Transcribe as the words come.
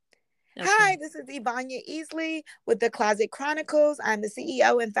Hi, Okay. this is Ivania Easley with the Closet Chronicles. I'm the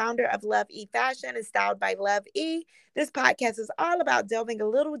CEO and founder of Love E Fashion and Styled by Love E. This podcast is all about delving a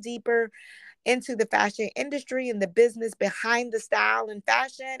little deeper into the fashion industry and the business behind the style and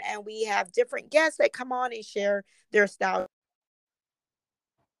fashion. And we have different guests that come on and share their style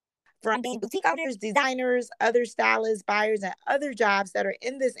from being boutique owners, designers, other stylists, buyers, and other jobs that are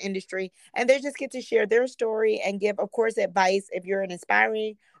in this industry. And they just get to share their story and give, of course, advice if you're an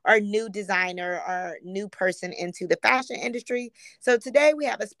aspiring or new designer or new person into the fashion industry. So today we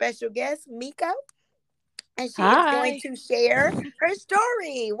have a special guest, Miko, and she is going Hi. to share her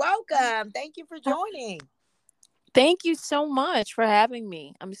story. Welcome. Thank you for joining. Thank you so much for having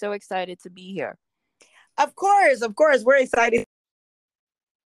me. I'm so excited to be here. Of course, we're excited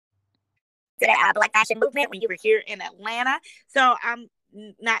to the Black Fashion Movement when you were here in Atlanta. So I'm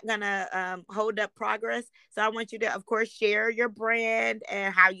not gonna hold up progress. So I want you to, of course, share your brand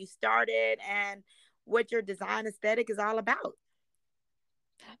and how you started and what your design aesthetic is all about.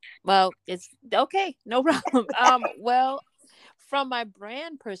 Well, it's okay, no problem. Well, from my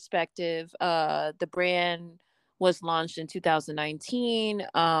brand perspective, the brand was launched in 2019.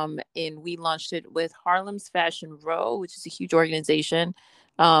 And we launched it with Harlem's Fashion Row, which is a huge organization.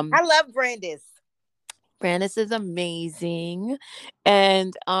 I Um, love Brandis. Brandis is amazing.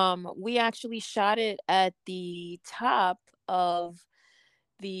 And we actually shot it at the top of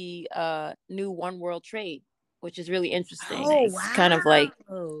the new One World Trade, which is really interesting. Oh It's kind of like,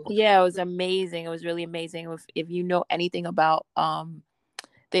 wow. yeah, it was amazing. It was really amazing. If you know anything about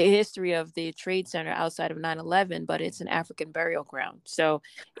the history of the trade center outside of 9/11, but it's an African burial ground. So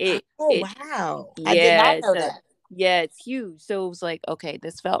Oh it wow. I did not yeah, know so that. yeah, it's huge. So it was like, okay,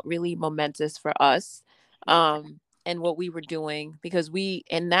 this felt really momentous for us. And what we were doing, because we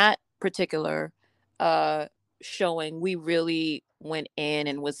in that particular uh showing, we really went in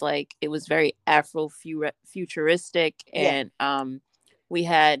and was like, it was very futuristic. Yeah. And we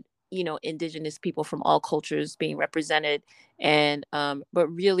had, indigenous people from all cultures being represented. And but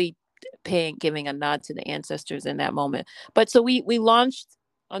really paying giving a nod to the ancestors in that moment. But so we launched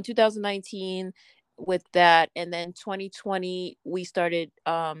on 2019 with that. And then 2020 we started,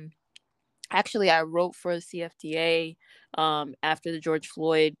 actually I wrote for the CFDA after the George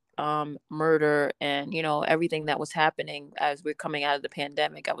Floyd murder, and everything that was happening as we're coming out of the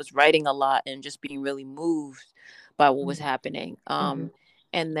pandemic. I was writing a lot and just being really moved by what was happening. Mm-hmm.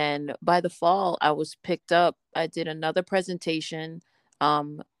 And then by the fall I was picked up. I did another presentation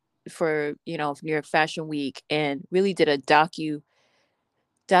um for New York Fashion Week, and really did a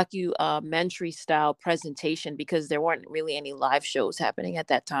documentary style presentation, because there weren't really any live shows happening at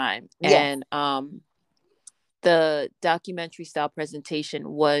that time. Yeah. And the documentary style presentation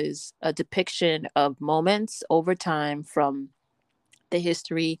was a depiction of moments over time from the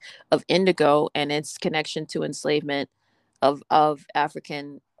history of indigo and its connection to enslavement of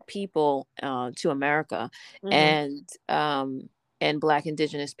African people to America, Mm-hmm. and Black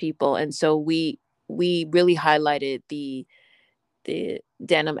indigenous people. And so we really highlighted the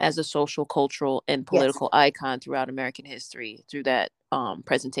denim as a social, cultural, and Yes. political icon throughout American history through that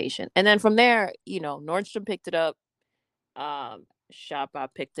presentation. And then from there, Nordstrom picked it up,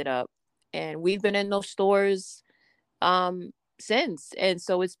 Shopbop picked it up, and we've been in those stores since. And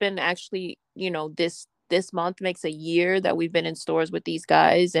so it's been actually, this month makes a year that we've been in stores with these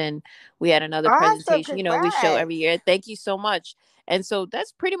guys. And we had another Awesome. presentation, we show Congrats. every year. Thank you so much. And so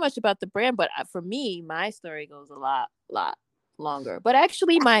that's pretty much about the brand. But for me, my story goes a lot longer. But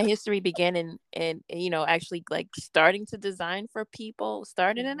actually my history began in actually like starting to design for people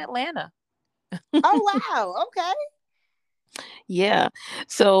started in Mhm. Atlanta. Oh wow. Okay. Yeah.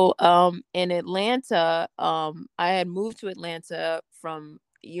 So in Atlanta, I had moved to Atlanta from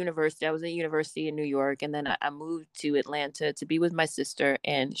university. I was at university in New York, and then I moved to Atlanta to be with my sister,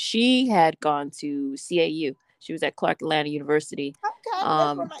 and she had gone to CAU. She was at Clark Atlanta University. Okay.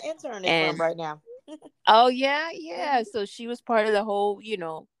 That's where Um my intern is from and right now. oh yeah, yeah. Mhm. So she was part of the whole,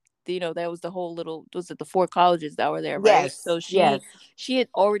 that was the whole little, was it the four colleges that were there, right? Yes. So Yes. she had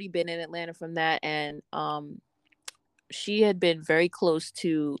already been in Atlanta from that. And she had been very close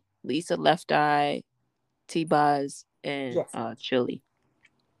to Lisa Left Eye, T-Boz, and Yes. Chili,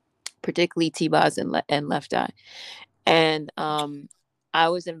 particularly T-Boz and Left Eye. And I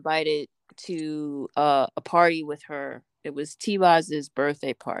was invited to a party with her. It was T-Boz's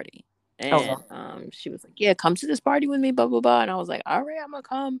birthday party. Okay. And she was like, "Yeah, come to this party with me, blah blah blah." And I was like, "All right, I'm gonna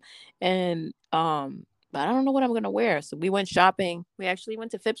come." And but I don't know what I'm gonna wear. So we went shopping. We actually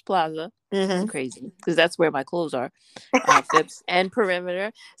went to Phipps Plaza, which is Mm-hmm. crazy because that's where my clothes are, Phipps and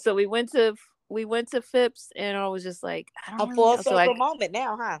Perimeter. So we went to Phipps, and I was just like, I A don't really full know. So I circle moment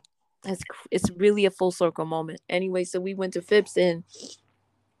now, huh? It's really a full circle moment. Anyway, so we went to Phipps, and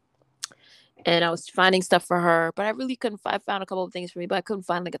I was finding stuff for her, but I really couldn't. I found a couple of things for me, but I couldn't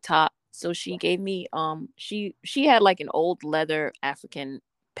find like a top. So she gave me she had like an old leather African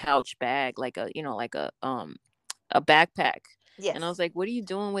pouch bag, like a backpack. And I Yes. was like, "What are you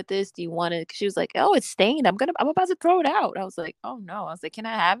doing with this? Do you want it?" She was like, "Oh, it's stained. I'm about to throw it out." I was like, "Oh no." I was like, "Can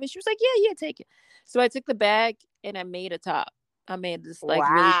I have it?" She was like, "Yeah, yeah, take it." So I took the bag and I made a top. I made this like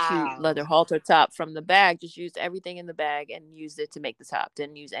really cute Wow. leather halter top from the bag. Just used everything in the bag and used it to make the top.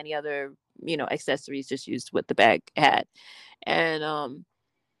 Didn't use any other, accessories. Just used what the bag had, and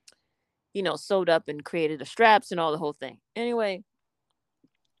sewed up and created the straps and all the whole thing. Anyway,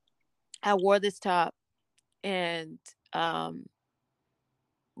 I wore this top, and um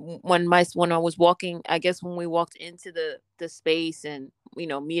when I was walking, I guess when we walked into the space and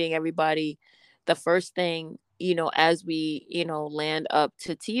meeting everybody, the first thing, as we land up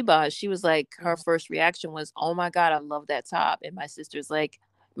to T-Bar, she was like, her Mhm. first reaction was, "Oh my god, I love that top." And my sister's like,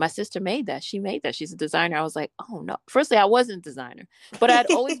 "My sister made that. She made that. She's a designer." I was like, "Oh no." Firstly, I wasn't a designer, but I'd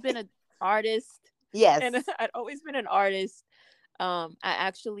always been an artist, and Yes. I'd always been an artist. I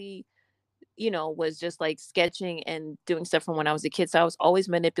actually was just like sketching and doing stuff from when I was a kid. So I was always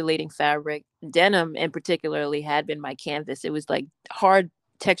manipulating fabric. Denim, in particularly, had been my canvas. It was like hard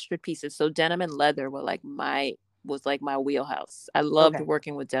textured pieces. So denim and leather was like my wheelhouse. I loved Okay.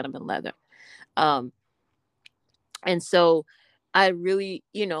 working with denim and leather. Um, and so I really,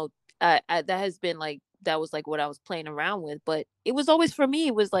 that has been like that was like what I was playing around with. But it was always for me.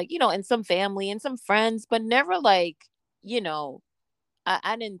 It was like and some family and some friends, but never like you know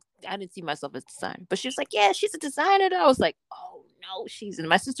I didn't see myself as a designer. But she was like, "Yeah, she's a designer." And I was like, "Oh no, she's." And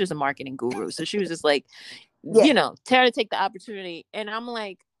my sister's a marketing guru, so she was just like, Yeah. try to take the opportunity. And I'm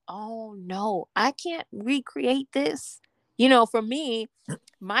like, "Oh no, I can't recreate this." For me,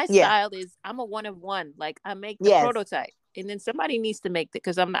 my Yeah. style is I'm a one of one. Like I make the Yes. prototype, and then somebody needs to make it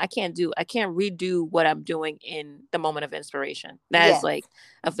because I can't redo what I'm doing in the moment of inspiration. That is Yes. like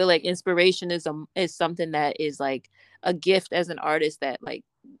I feel like inspiration is something that is like a gift as an artist that like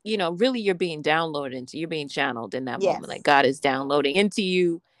really you're being downloaded into, you're being channeled in that moment. Like Yes. God is downloading into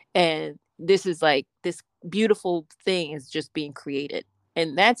you, and this is like this beautiful thing is just being created.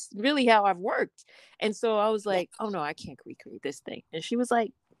 And that's really how I've worked. And so I was Yes. like, "Oh no, I can't recreate this thing." And she was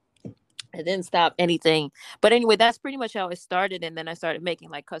like, "I didn't stop anything." But anyway, that's pretty much how it started. And then I started making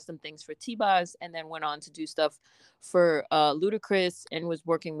like custom things for T-Boz, and then went on to do stuff for Ludacris, and was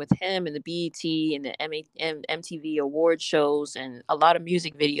working with him in the BET and the MTV award shows and a lot of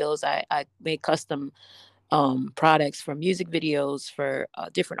music videos. I made custom products for music videos for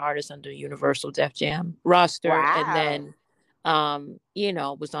different artists under Universal Def Jam roster. And Wow. then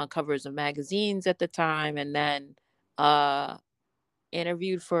was on covers of magazines at the time. And then uh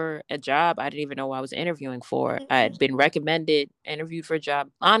interviewed for a job I didn't even know what I was interviewing for. I had been recommended, interviewed for a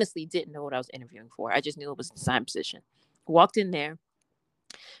job. Honestly, didn't know what I was interviewing for. I just knew it was a design position. Walked in there,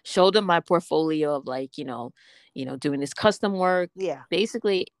 showed them my portfolio of like, doing this custom work. Yeah.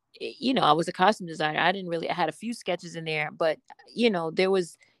 Basically, I was a costume designer. I had a few sketches in there, but there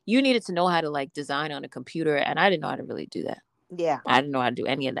was you needed to know how to like design on a computer, and I didn't know how to really do that. Yeah. I didn't know how to do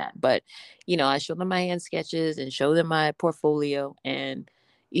any of that. But, I showed them my hand sketches and showed them my portfolio. And,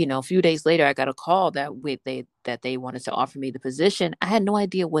 a few days later, I got a call that they wanted to offer me the position. I had no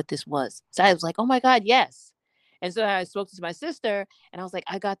idea what this was. So I was like, "Oh my God, yes." And so I spoke to my sister and I was like,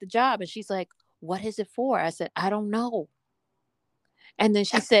 "I got the job." And she's like, "What is it for?" I said, "I don't know." And then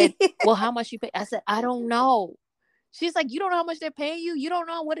she said, "Well, how much you pay?" I said, "I don't know." She's like, "You don't know how much they're paying you? You don't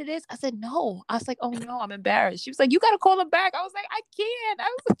know what it is?" I said, "No." I was like, "Oh no, I'm embarrassed." She was like, "You got to call them back." I was like, "I can't." I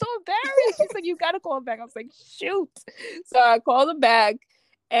was so embarrassed. She's like, "You got to call them back." I was like, "Shoot." So I called them back,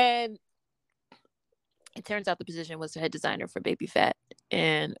 and it turns out the position was the head designer for Baby Phat.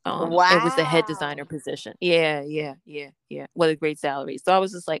 And it was the head Wow. designer position. Yeah, yeah, yeah, yeah. What a great salary. So I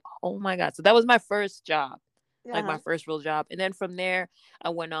was just like, "Oh my God." So that was my first job, like my Uh-huh. first real job. And then from there, I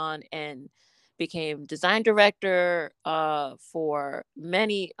went on and became design director for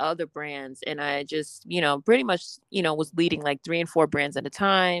many other brands. And I just, pretty much, was leading like 3 and 4 brands at a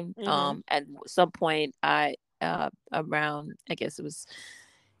time. Mm-hmm. At some point, around, I guess it was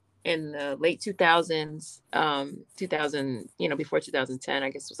in the late 2000s, 2000, before 2010, I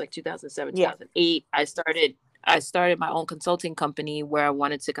guess it was like 2007, Yeah. 2008, I started my own consulting company where I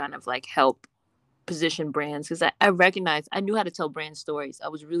wanted to kind of like help position brands because I recognized I knew how to tell brand stories. I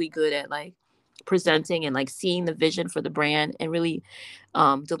was really good at like presenting and like seeing the vision for the brand and really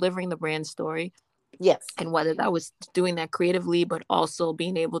delivering the brand story. Yes. And whether that was doing that creatively, but also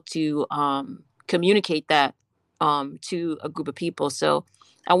being able to communicate that to a group of people. So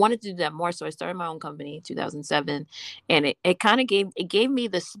I wanted to do that more. So I started my own company in 2007, and it kind of gave me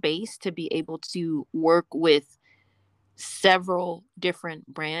the space to be able to work with several different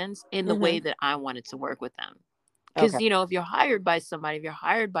brands in the way Mm-hmm. that I wanted to work with them. Because, Okay. you know, if you're hired by somebody, if you're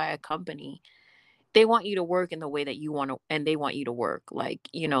hired by a company, they want you to work in the way that you want to, and they want you to work. Like,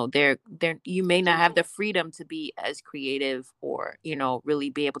 you know, you may not have the freedom to be as creative or, you know, really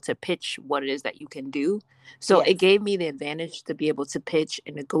be able to pitch what it is that you can do. So it Yes. gave me the advantage to be able to pitch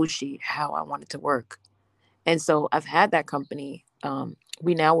and negotiate how I wanted to work. And so I've had that company.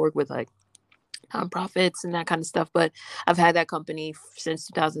 We now work with like nonprofits and that kind of stuff. But I've had that company since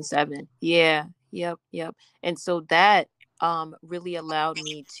 2007. Yeah, yep. And so that really allowed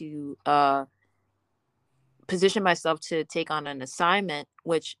me to position myself to take on an assignment,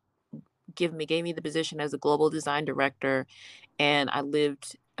 which gave me the position as a global design director. And I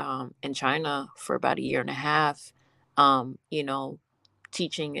lived in China for about a year and a half. You know,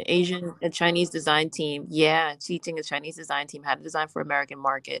 teaching a Chinese design team. Yeah, teaching a Chinese design team how to design for American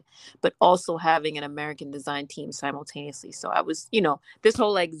market, but also having an American design team simultaneously. So I was, you know, this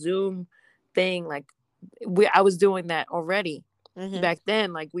whole like Zoom thing, like I was doing that already Mm-hmm. back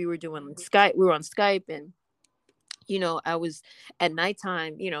then. Like we were doing Skype, we were on Skype, and you know, I was at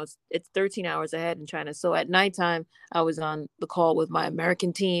nighttime, you know, it's 13 hours ahead in China. So at nighttime, I was on the call with my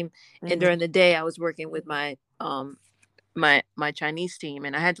American team. And Mm-hmm. during the day, I was working with my Chinese team,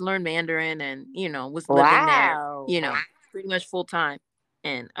 and I had to learn Mandarin, and you know was living there, Wow. you know, pretty much full time.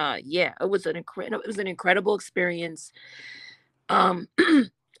 And yeah, it was an incredible experience. Um,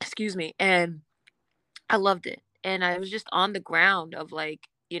 excuse me, and I loved it. And I was just on the ground of like,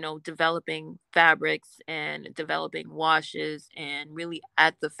 you know, developing fabrics and developing washes and really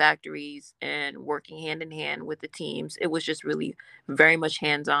at the factories and working hand in hand with the teams. It was just really very much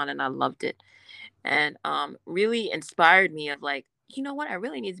hands on, and I loved it. And really inspired me of like, you know what, I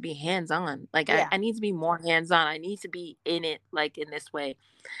really need to be hands on. Like Yeah. I need to be more hands on. I need to be in it like in this way.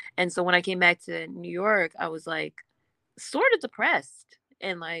 And so when I came back to New York, I was like sort of depressed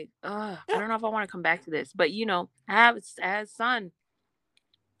and like, I Yeah. don't know if I want to come back to this. But you know, I had a son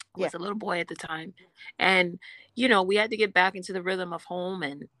who Yeah. was a little boy at the time. And, you know, we had to get back into the rhythm of home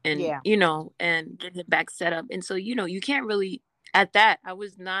and Yeah. you know, and get him back set up. And so, you know, you can't really at that, I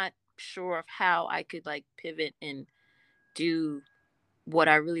was not sure of how I could like pivot and do what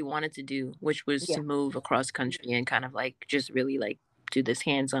I really wanted to do, which was Yeah. to move across country and kind of like just really like do this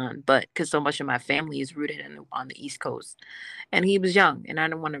hands on. But because so much of my family is rooted on the East Coast, and he was young, and I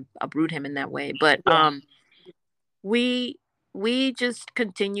don't want to uproot him in that way. But Yeah. we we just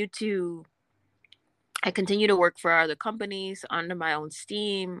continue to I continue to work for other companies under my own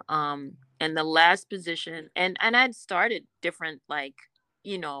steam. And the last position, and I'd started different like,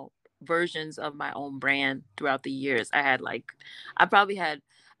 you know, versions of my own brand throughout the years. I probably had,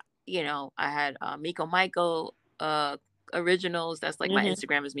 you know, I had Miko Michael originals. That's like my Mm-hmm.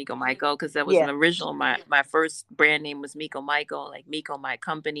 Instagram is Miko Michael because that was Yeah. an original. My first brand name was Miko Michael, like Miko my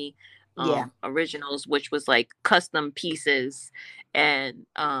company Yeah. originals, which was like custom pieces and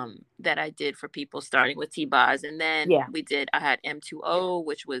that I did for people starting with T-Bars. And then Yeah. I had M2O,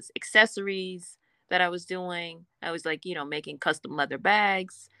 which was accessories that I was doing. I was like, you know, making custom leather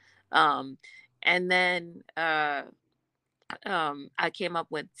bags. Um and then I came up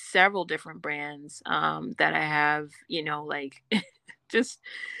with several different brands that I have, you know, like just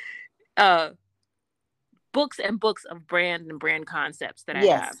uh, books and books of brand and brand concepts that I have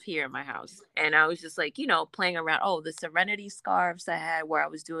Yes. here in my house. And I was just like, you know, playing around. Oh, the Serenity scarves I had where I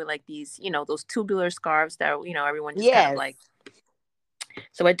was doing like these, you know, those tubular scarves that, you know, everyone just kind of Yes. like.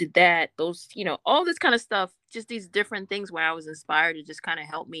 So I did that, those, you know, all this kind of stuff, just these different things where I was inspired to just kind of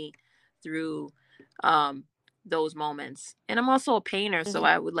help me through um, those moments. And I'm also a painter, so Mm-hmm.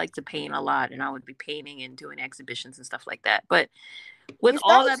 I would like to paint a lot and I would be painting and doing exhibitions and stuff like that. But with You so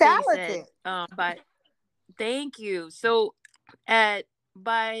all that being said, talented. but thank you. So at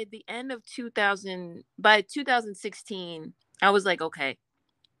by 2016, I was like, okay,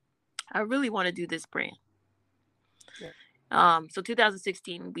 I really want to do this brand. Yeah. So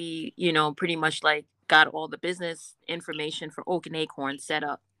 2016, we, you know, pretty much like got all the business information for Oak and Acorn set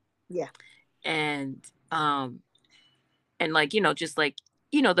up, Yeah. and um and like, you know, just like,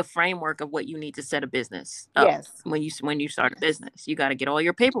 you know, the framework of what you need to set a business up Yes. when you start a business. You got to get all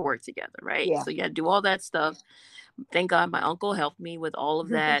your paperwork together, right? Yeah. So you got to do all that stuff. thank God my uncle helped me with all of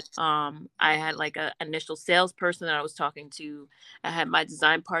that. I had like a initial salesperson that I was talking to. I had my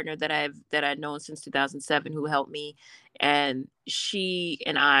design partner that I'd known since 2007 who helped me, and she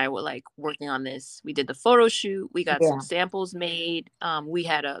and I were like working on this. We did the photo shoot. We got some Yeah. samples made. We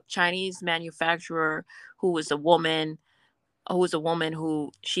had a Chinese manufacturer who was a woman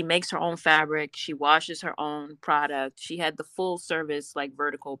who she makes her own fabric, she washes her own product, she had the full service, like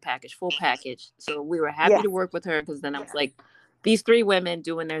vertical package, full package. So we were happy Yeah. to work with her because then I was like, these three women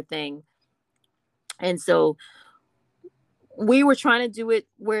doing their thing. And so we were trying to do it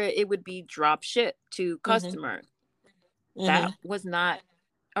where it would be drop ship to Mm-hmm. customer. That Mm-hmm. was not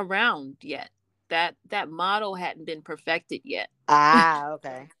around yet. That model hadn't been perfected yet. Ah,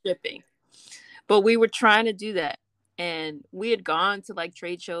 okay. Shipping. But we were trying to do that. And we had gone to like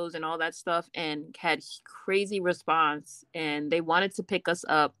trade shows and all that stuff and had crazy response. And they wanted to pick us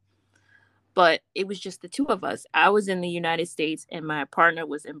up, but it was just the two of us. I was in the United States and my partner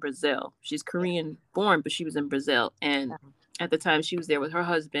was in Brazil. She's Yeah. Korean born, but she was in Brazil. And at the time, she was there with her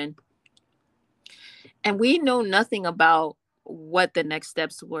husband. And we know nothing about what the next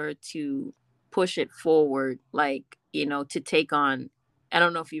steps were to push it forward, like, to take on. I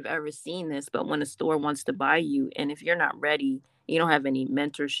don't know if you've ever seen this, but when a store wants to buy you, and if you're not ready, you don't have any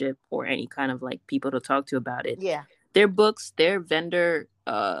mentorship or any kind of like people to talk to about it. Yeah. Their books, their vendor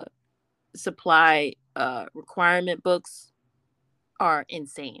supply requirement books are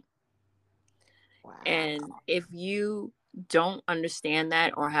insane. And Wow. if you don't understand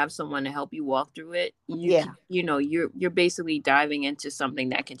that or have someone to help you walk through it, Yeah. you're basically diving into something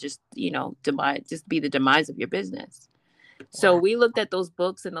that can just, demise, just be the demise of your business. So Wow. we looked at those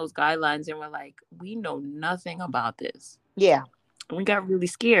books and those guidelines and we're like, we know nothing about this. Yeah. And we got really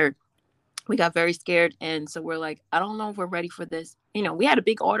scared. We got very scared. And so we're like, I don't know if we're ready for this. We had a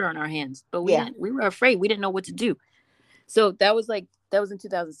big order on our hands, but Yeah. we were afraid. We didn't know what to do. So that was in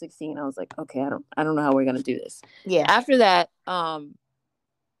 2016. I was like, okay, I don't know how we're gonna do this. Yeah. After that,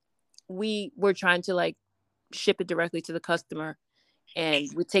 we were trying to like ship it directly to the customer, and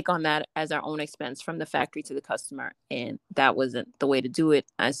we take on that as our own expense from the factory to the customer. And that wasn't the way to do it.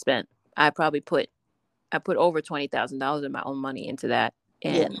 I put over $20,000 of my own money into that,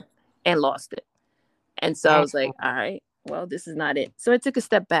 Yeah. and lost it. And so I Dang. was like, all right, well, this is not it. So I took a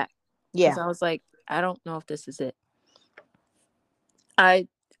step back because Yeah. I was like, I don't know if this is it. I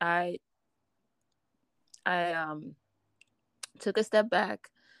I I took a step back.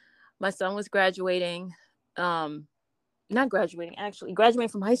 My son was graduating, not graduating, actually graduating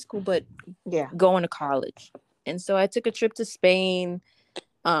from high school, but Yeah. going to college. And so I took a trip to Spain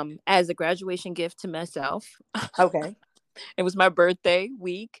as a graduation gift to myself. Okay. It was my birthday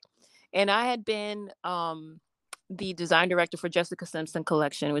week, and I had been the design director for Jessica Simpson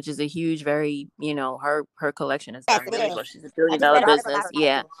collection, which is a huge, very, her collection has Yes, done it really is. well. She's a I billion just dollar read an article business. about her not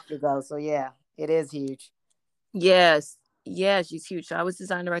Yeah. too long ago. So yeah, it is huge. Yes. Yeah, she's huge. So I was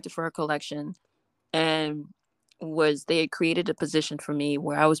design director for her collection, and they had created a position for me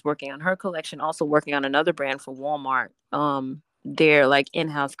where I was working on her collection, also working on another brand for Walmart. Their like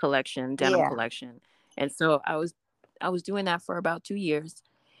in-house collection, denim Yeah. collection. And so I was doing that for about 2 years,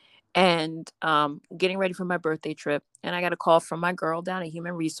 and getting ready for my birthday trip. And I got a call from my girl down at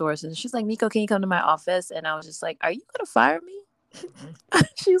Human Resources. She's like, Miko, can you come to my office? And I was just like, are you gonna fire me?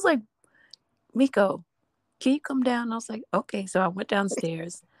 She's like, Miko, can you come down? And I was like, okay. So I went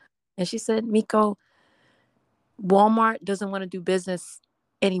downstairs and she said, Miko, Walmart doesn't want to do business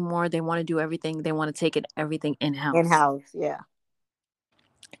anymore. They want to do everything. They want to take everything in In house. house. Yeah.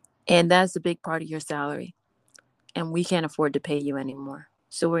 And that's a big part of your salary. And we can't afford to pay you anymore.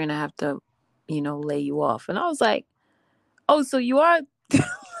 So we're going to have to, lay you off. And I was like, oh, so you are.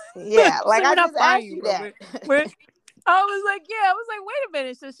 Yeah. Like So we're I not just firing asked you, you but that. we're I was like, yeah. I was like, wait a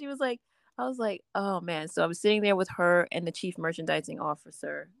minute. So I was like, oh man. So I was sitting there with her and the chief merchandising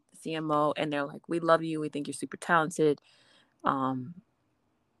officer, CMO, and they're like, we love you. We think you're super talented. Um,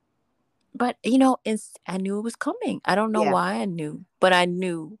 but I knew it was coming. I don't know Yeah. why I knew, but I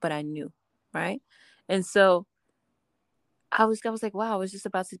knew, right? And so I was like, wow, I was just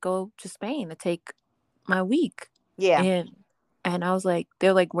about to go to Spain to take my week, Yeah. and I was like,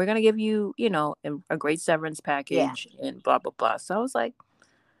 they're like, we're gonna give you, a great severance Yeah. package and blah blah blah. So I was like,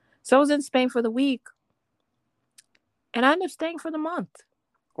 so I was in Spain for the week, and I ended up staying for the month,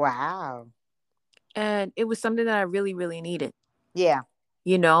 Wow. and it was something that I really really needed. Yeah.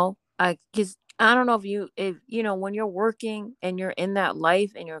 I because I don't know if when you're working and you're in that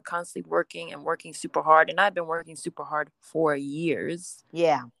life and you're constantly working and working super hard, and I've been working super hard for years.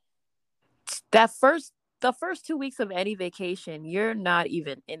 Yeah. That first the first 2 weeks of any vacation, you're not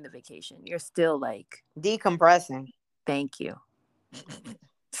even in the vacation. You're still like, Decompressing. thank you.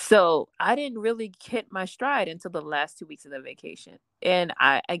 So I didn't really hit my stride until the last 2 weeks of the vacation. And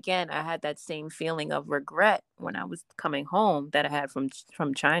I had that same feeling of regret when I was coming home that I had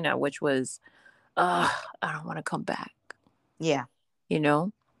from China, which was, I don't want to come back, Yeah. you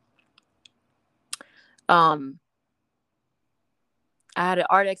know? Um, I had an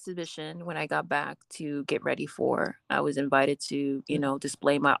art exhibition when I got back to get ready for. I was invited to,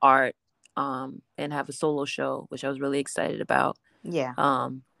 display my art, and have a solo show, which I was really excited about. Yeah.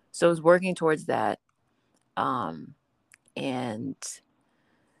 So I was working towards that. Um, and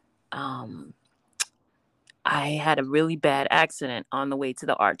um, I had a really bad accident on the way to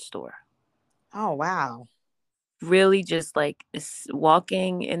the art store. Oh, wow. Really, just like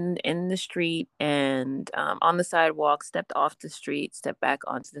walking in the street, and on the sidewalk, stepped off the street, stepped back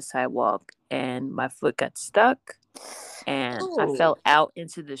onto the sidewalk, and my foot got stuck, and I Oh. fell out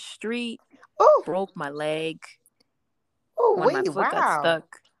into the street, Oh. broke my leg Oh, when my wait, foot got wow.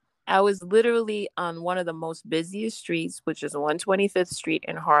 stuck. I was literally on one of the most busiest streets, which is 125th Street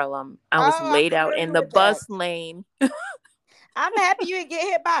in Harlem. I was Oh, I'm laid out in familiar the with that. bus lane. I'm happy you didn't get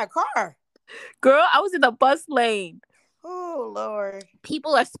hit by a car. Girl, I was in the bus lane. Oh, Lord.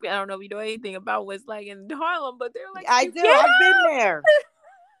 People are, I don't know if you know anything about what's like in Harlem, but they're like, I screaming, do. get I've been up! there.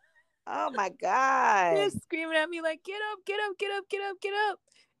 Oh, my They're God. screaming at me like, get up, get up, get up, get up, get up.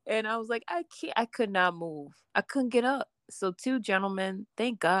 And I was like, I can't, I could not move. I couldn't get up. So two gentlemen,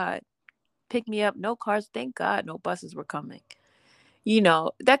 thank God, picked me up. No cars, thank God, no buses were coming.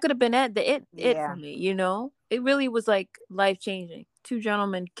 That could have been it for Yeah. me. It really was like life changing. Two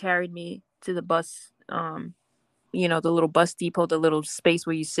gentlemen carried me to the bus, the little bus depot, the little space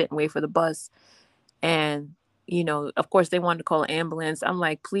where you sit and wait for the bus. And of course they wanted to call an ambulance. I'm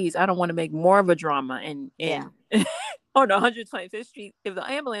like, please, I don't want to make more of a drama and Yeah. on 125th Street. If the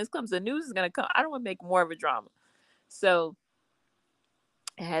ambulance comes, the news is gonna come. I don't want to make more of a drama. So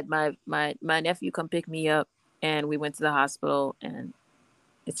I had my nephew come pick me up, and we went to the hospital, and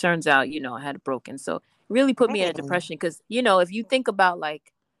it turns out, I had it broken. So it really put me in a Dang. depression because, if you think about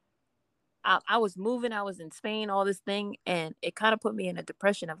like, I was moving, I was in Spain, all this thing, and it kind of put me in a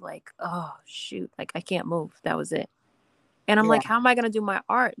depression of like, oh shoot, like I can't move. That was it. And I'm Yeah. like, how am I gonna do my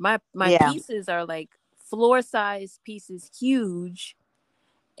art? My Yeah. pieces are like floor size pieces, huge,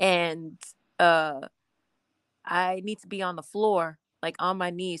 and I need to be on the floor, like on my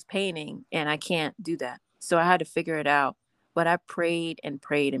knees painting, and I can't do that. So I had to figure it out. But I prayed and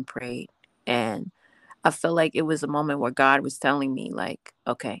prayed and prayed. And I felt like it was a moment where God was telling me, like,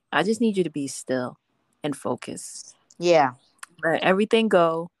 okay, I just need you to be still and focus. Yeah. Let everything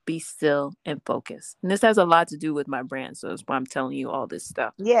go, be still and focus. And this has a lot to do with my brand. So that's why I'm telling you all this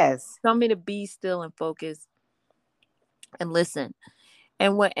stuff. Yes. Tell me to be still and focus and listen.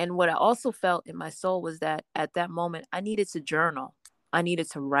 And what I also felt in my soul was that at that moment I needed to journal. I needed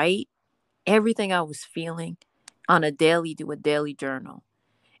to write everything I was feeling on do a daily journal.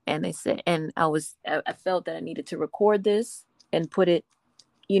 And they said, and I felt that I needed to record this and put it,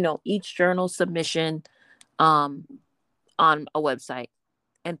 each journal submission, um, on a website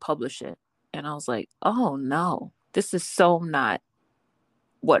and publish it. And I was like, oh no, this is so not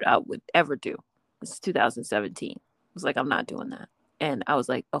what I would ever do. It's 2017. I was like, I'm not doing that. And I was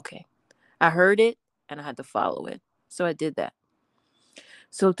like, okay, I heard it and I had to follow it. So I did that.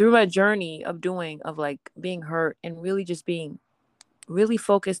 So through my journey of like being hurt and really just being really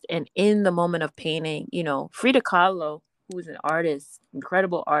focused and in the moment of painting, Frida Kahlo, who was an artist,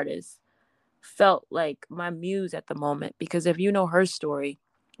 incredible artist, felt like my muse at the moment. Because if you know her story,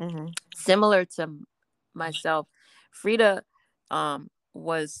 Mm-hmm. similar to myself, Frida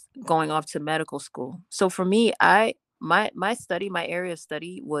was going off to medical school. So for me, my area of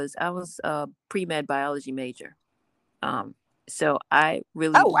study was, I was a pre-med biology major. Um, so Oh,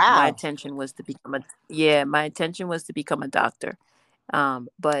 my wow. intention was to become my intention was to become a doctor.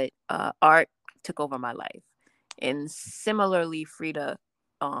 But art took over my life. And similarly, Frida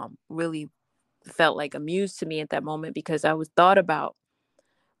really felt like a muse to me at that moment, because I was thought about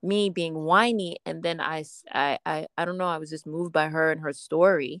me being whiny, and then I don't know, I was just moved by her and her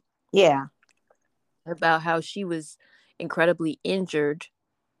story Yeah. about how she was incredibly injured,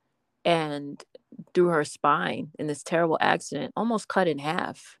 and through her spine in this terrible accident, almost cut in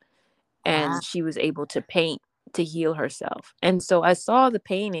half, Wow. and she was able to paint to heal herself. And so I saw the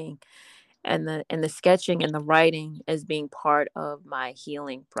painting and the sketching and the writing as being part of my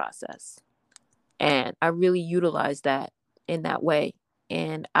healing process. And I really utilized that in that way.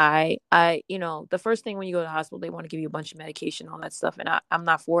 And the first thing when you go to the hospital, they want to give you a bunch of medication, all that stuff. And I'm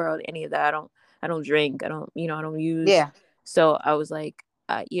not for any of that. I don't drink. I don't use. Yeah. So I was like,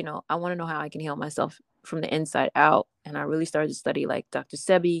 I want to know how I can heal myself from the inside out. And I really started to study like Dr.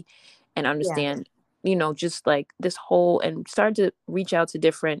 Sebi and Yeah. understand, just like this whole, and started to reach out to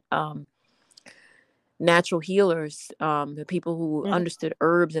different natural healers, the people who Hmm. understood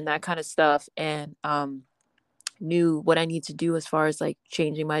herbs and that kind of stuff, and knew what I need to do as far as like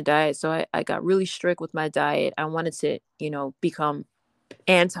changing my diet. So I got really strict with my diet. I wanted to, become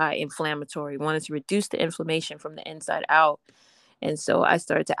anti-inflammatory, wanted to reduce the inflammation from the inside out. And so I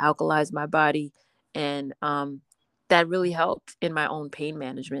started to alkalize my body, and that really helped in my own pain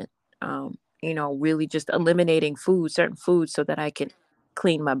management. Really just eliminating certain foods, so that I can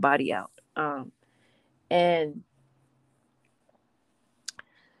clean my body out. And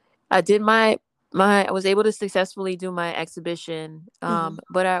I did I was able to successfully do my exhibition. Hmm.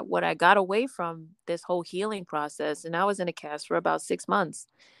 But what I got away from this whole healing process, and I was in a cast for about 6 months.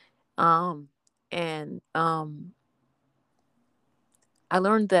 And I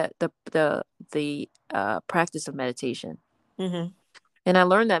learned that the practice of meditation, Hmm. and I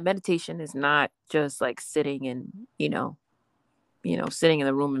learned that meditation is not just like sitting and sitting in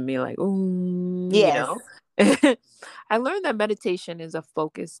the room and being like, Yes. I learned that meditation is a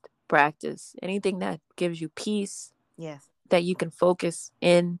focused practice. Anything that gives you peace, Yes. that you can focus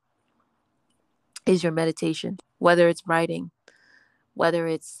in, is your meditation. Whether it's writing, whether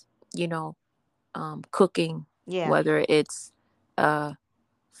it's, you know, cooking, Yeah. whether it's uh,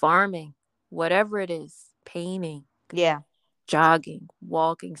 farming, whatever it is, painting, Yeah. jogging,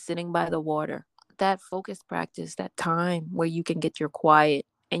 walking, sitting by the water, that focused practice, that time where you can get your quiet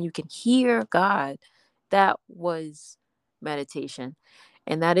and you can hear God, that was meditation.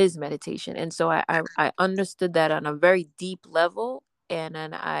 And that is meditation. And so I understood that on a very deep level. And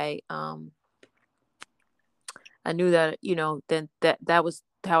then I knew that, then that was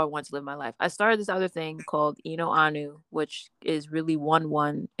how I wanted to live my life. I started this other thing called Anu, which is really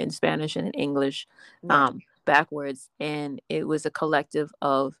 1-1 in Spanish and in English, Yeah. backwards. And it was a collective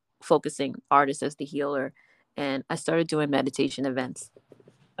of focusing artists as the healer. And I started doing meditation events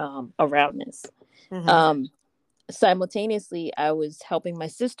around this. Hmm. Um, Simultaneously, I was helping my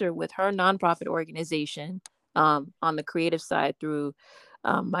sister with her nonprofit organization, on the creative side through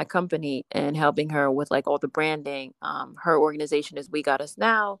my company, and helping her with like all the branding. Her organization is We Got Us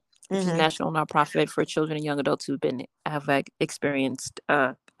Now, which is a Hmm. national nonprofit for children and young adults have like experienced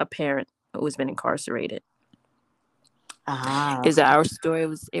a parent who's been incarcerated. Ah, Is okay. our story.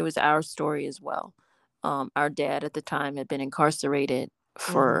 It was our story as well. Our dad at the time had been incarcerated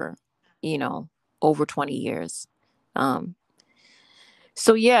Hmm. for, you know, over 20 years. Um,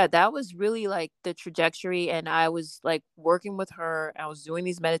 so yeah, that was really like the trajectory. And I was like working with her. I was doing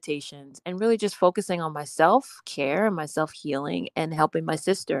these meditations and really just focusing on my self care and my self healing and helping my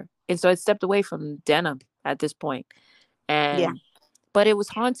sister. And so I stepped away from denim at this point. Yeah. And but it was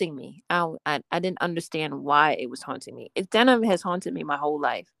haunting me. I didn't understand why it was haunting me. Denim has haunted me my whole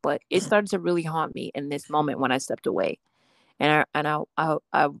life, but it started to really haunt me in this moment when I stepped away. I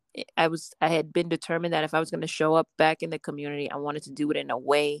had been determined that if I was going to show up back in the community, I wanted to do it in a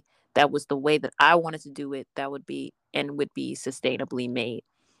way that was the way that I wanted to do it, that would be sustainably made.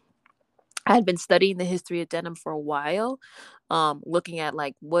 I had been studying the history of denim for a while, looking at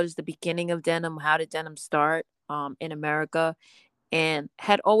like what is the beginning of denim, how did denim start in America, and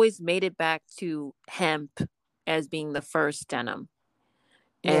had always made it back to hemp as being the first denim.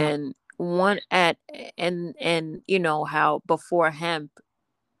 Yeah. And one at and how before hemp,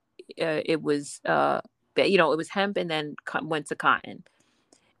 it was it was hemp, and then went to cotton,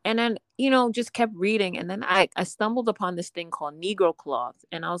 and then just kept reading, and then I stumbled upon this thing called negro cloth,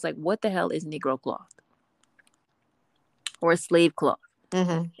 and I was like, what the hell is negro cloth or slave cloth?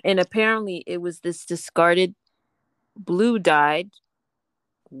 Hmm. And apparently it was this discarded blue dyed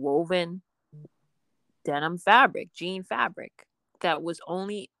woven denim fabric, jean fabric, that was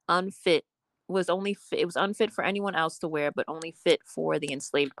only unfit it was unfit for anyone else to wear, but only fit for the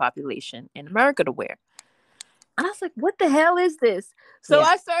enslaved population in America to wear. And I was like, what the hell is this? So Yeah.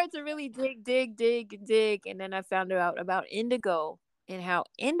 I started to really dig. And then I found out about indigo, and how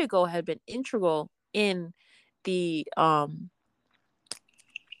indigo had been integral in the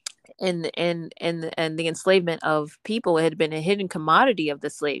and the enslavement of people. It had been a hidden commodity of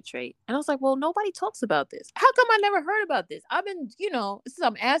the slave trade. And I was like, well, nobody talks about this. How come I never heard about this? I've been, since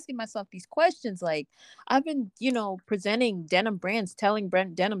I'm asking myself these questions, like I've been, presenting denim brands, telling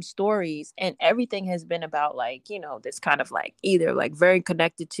denim stories, and everything has been about like, this kind of like either like very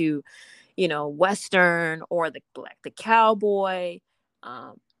connected to, Western, or the cowboy.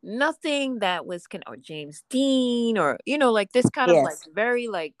 Nothing that was or James Dean, or like this kind of like Yes. very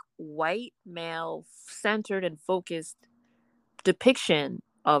like white male centered and focused depiction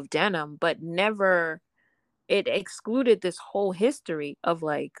of denim, but never, it excluded this whole history of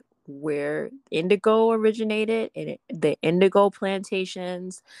like where indigo originated and the indigo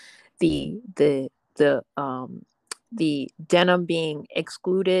plantations, the denim being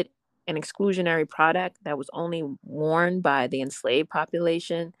excluded, an exclusionary product that was only worn by the enslaved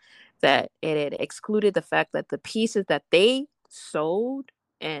population, that it had excluded the fact that the pieces that they sewed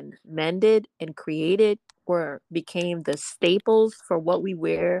and mended and created were became the staples for what we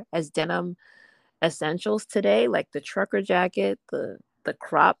wear as denim essentials today, like the trucker jacket, the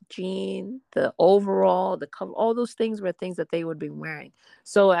crop jean, the overall, the cover, all those things were things that they would be wearing.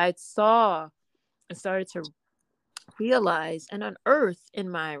 So I started to realize and unearth in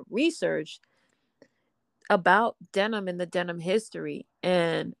my research about denim and the denim history,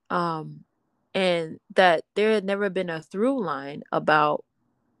 and that there had never been a through line about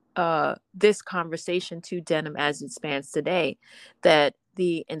this conversation to denim as it spans today, that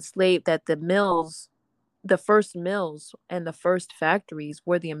the enslaved, that the mills, the first mills and the first factories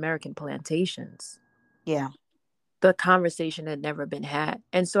were the American plantations. Yeah. The conversation had never been had.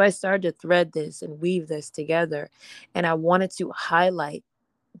 And so I started to thread this and weave this together. And I wanted to highlight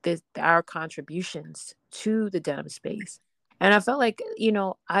this, our contributions to the denim space. And I felt like,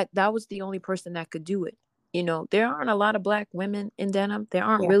 I that was the only person that could do it. There aren't a lot of black women in denim. There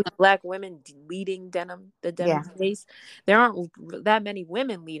aren't Yeah. really black women leading the denim Yeah. space. There aren't that many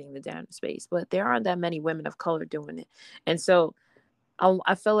women leading the denim space, but there aren't that many women of color doing it. And so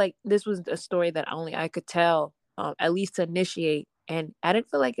I felt like this was a story that only I could tell, at least to initiate. And I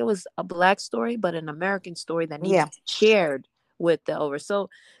didn't feel like it was a black story, but an American story that needs Yeah. to be shared with the over. So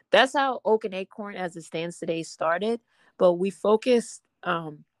that's how Oak and Acorn, as it stands today, started. But we focused.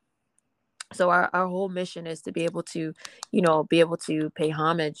 So our whole mission is to be able to, be able to pay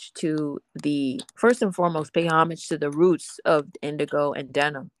homage to the, first and foremost, pay homage to the roots of indigo and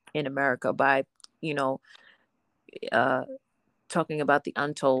denim in America by, you know, uh, talking about the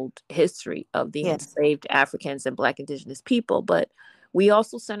untold history of the Yes. enslaved Africans and Black Indigenous people. But we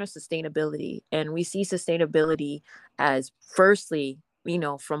also center sustainability, and we see sustainability as, firstly,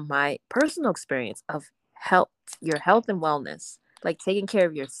 from my personal experience of health, your health and wellness, like taking care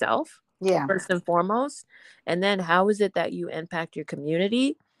of yourself Yeah. first and foremost, and then how is it that you impact your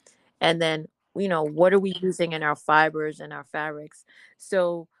community, and then what are we using in our fibers and our fabrics.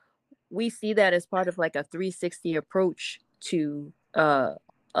 So we see that as part of like a 360 approach to uh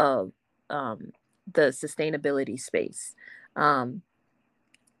the sustainability space. um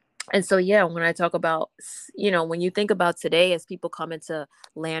and so, yeah, when I talk about, when you think about today, as people come into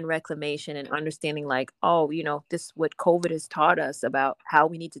land reclamation and understanding, like, oh, this, what COVID has taught us about how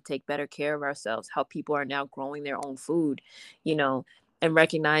we need to take better care of ourselves, how people are now growing their own food, you know, and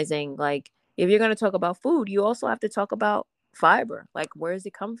recognizing, like, if you're going to talk about food, you also have to talk about fiber. Like, where does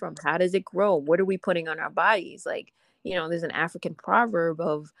it come from? How does it grow? What are we putting on our bodies? Like, there's an African proverb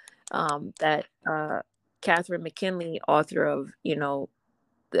of that Catherine McKinley, author of,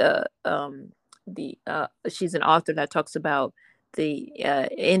 she's an author that talks about the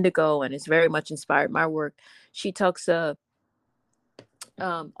indigo, and it's very much inspired my work. She talks about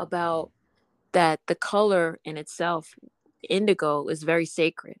that the color in itself, indigo, is very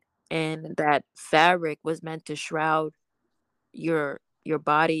sacred, and that fabric was meant to shroud your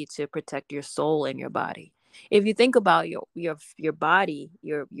body, to protect your soul and your body. If you think about your body,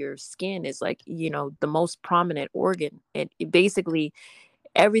 your skin is like, the most prominent organ. It basically,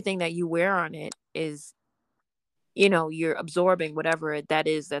 everything that you wear on it is, you're absorbing whatever that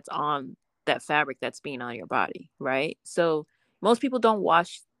is that's on that fabric that's being on your body, right? So most people don't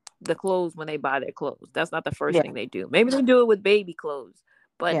wash the clothes when they buy their clothes. That's not the first Yeah. thing they do. Maybe they do it with baby clothes,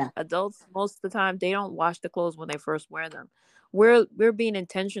 but Yeah. adults, most of the time, they don't wash the clothes when they first wear them. We're being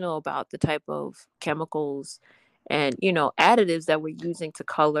intentional about the type of chemicals and, additives that we're using to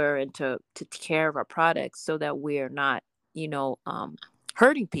color and to take care of our products, so that we're not,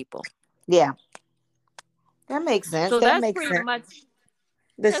 hurting people. Yeah. That makes sense. So That that's makes pretty sense. much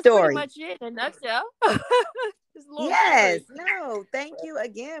The that's pretty story. much it in a nutshell. It's a little Yes, story. no, thank you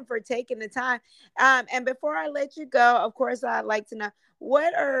again for taking the time. And before I let you go, of course, I'd like to know,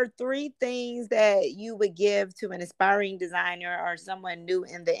 what are three things that you would give to an aspiring designer or someone new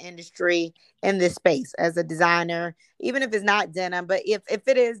in the industry in this space as a designer, even if it's not denim, but if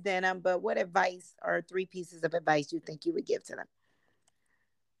it is denim, but what advice or three pieces of advice you think you would give to them?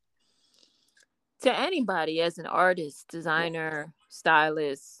 To anybody, as an artist, Yeah. designer,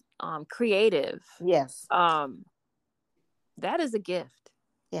 stylist, creative, Yes. um, that is a gift.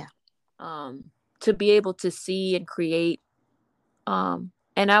 Yeah. To be able to see and create,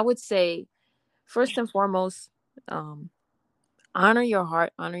 And I would say, first and foremost, um, honor your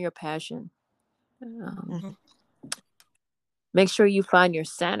heart, honor your passion. Um, Hmm. make sure you find your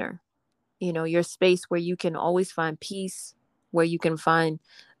center, your space where you can always find peace, where you can find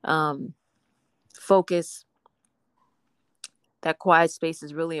um, focus. That quiet space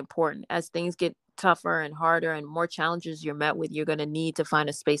is really important. As things get tougher and harder and more challenges you're met with, you're going to need to find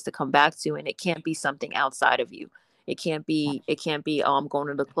a space to come back to, and it can't be something outside of you. It can't be, oh, I'm going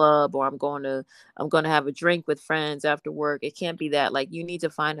to the club, or I'm going to have a drink with friends after work. It can't be that. Like, you need to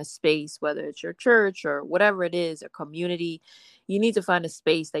find a space, whether it's your church or whatever it is, or community. You need to find a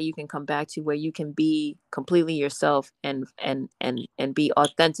space that you can come back to, where you can be completely yourself, and be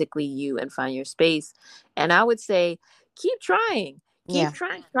authentically you, and find your space. And I would say, keep trying, Yeah.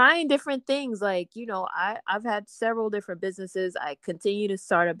 trying different things. Like, I've had several different businesses. I continue to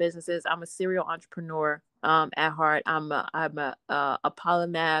start up businesses. I'm a serial entrepreneur, at heart. I'm a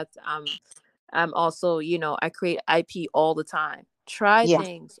polymath. I'm also, I create IP all the time. Try Yeah.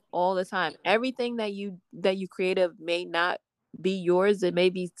 things all the time. Everything that you creative may not be yours. It may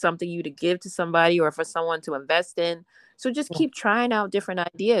be something you to give to somebody, or for someone to invest in. So just Yeah. keep trying out different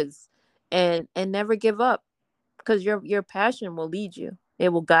ideas, and never give up, because your passion will lead you. It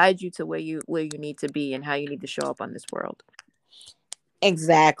will guide you to where you need to be, and how you need to show up on this world.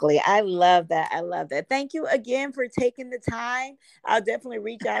 Exactly. I love that. I love that. Thank you again for taking the time. I'll definitely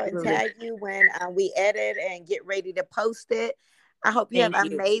reach out and Absolutely. tag you when we edit and get ready to post it. I hope you have Thank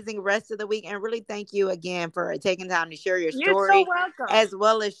an you. amazing rest of the week. And really thank you again for taking time to share your You're so story, welcome. as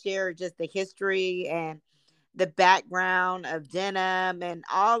well as share just the history and the background of denim and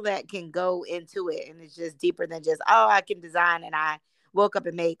all that can go into it. And it's just deeper than just, oh, I can design and I woke up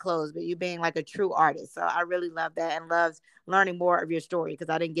and made clothes, but you being like a true artist. So I really love that, and loves learning more of your story, because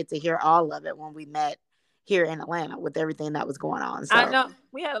I didn't get to hear all of it when we met here in Atlanta with everything that was going on. I So know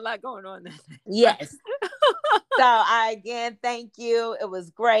we had a lot going on that day, but yes. So I again thank you. It was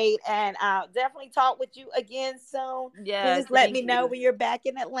great. And I'll definitely talk with you again soon. yeah, Please let thank me know you. when you're back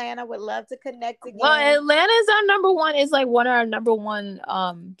in Atlanta. Would love to connect Well, again. Atlanta is our number one. Is like one of our number one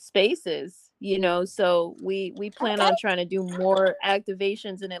spaces. So we plan Okay. on trying to do more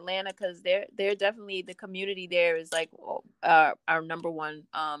activations in Atlanta, because they're definitely, the community there is like, our number one.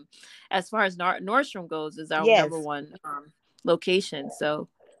 As far as Nordstrom goes, is our number Yes, one location. So,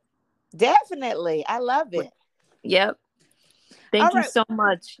 definitely. I love w- it. yep. All Thank you right. so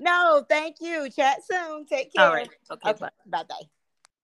much. No, thank you. Chat soon. Take All care. right. Okay. Okay. Bye. Bye bye.